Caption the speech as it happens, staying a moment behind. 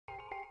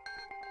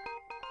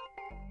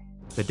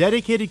The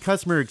dedicated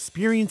customer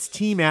experience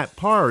team at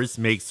PARS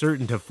makes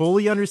certain to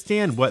fully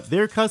understand what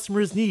their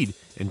customers need,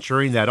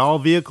 ensuring that all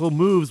vehicle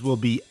moves will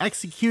be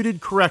executed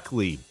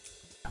correctly.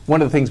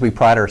 One of the things we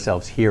pride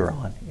ourselves here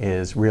on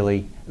is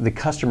really the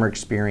customer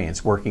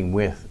experience working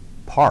with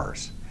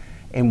PARS.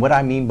 And what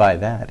I mean by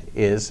that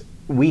is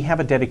we have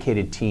a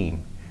dedicated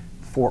team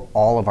for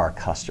all of our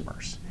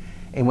customers.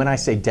 And when I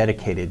say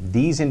dedicated,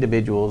 these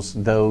individuals,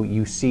 though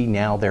you see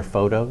now their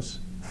photos,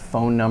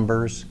 phone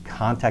numbers,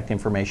 contact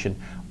information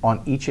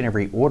on each and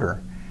every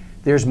order,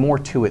 there's more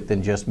to it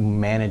than just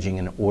managing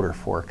an order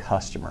for a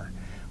customer.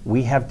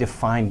 We have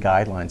defined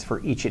guidelines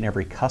for each and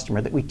every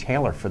customer that we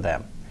tailor for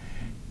them.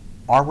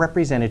 Our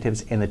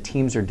representatives and the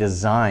teams are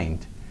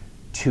designed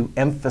to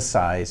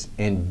emphasize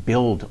and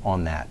build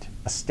on that,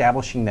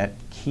 establishing that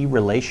key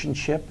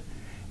relationship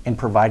and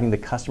providing the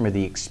customer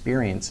the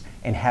experience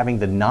and having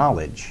the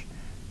knowledge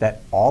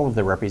that all of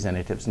the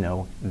representatives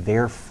know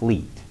their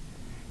fleet.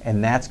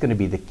 And that's going to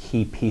be the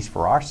key piece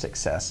for our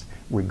success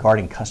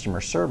regarding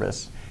customer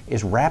service,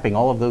 is wrapping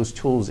all of those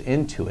tools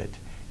into it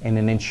and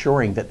in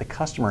ensuring that the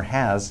customer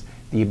has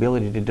the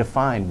ability to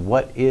define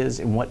what is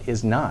and what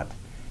is not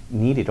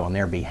needed on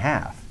their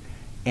behalf.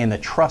 And the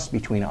trust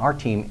between our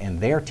team and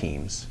their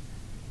teams,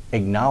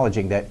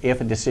 acknowledging that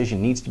if a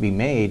decision needs to be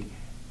made,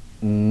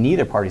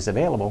 neither party is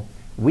available,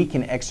 we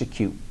can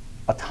execute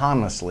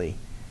autonomously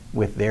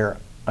with their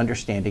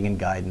understanding and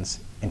guidance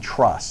and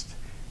trust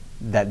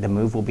that the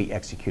move will be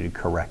executed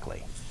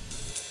correctly.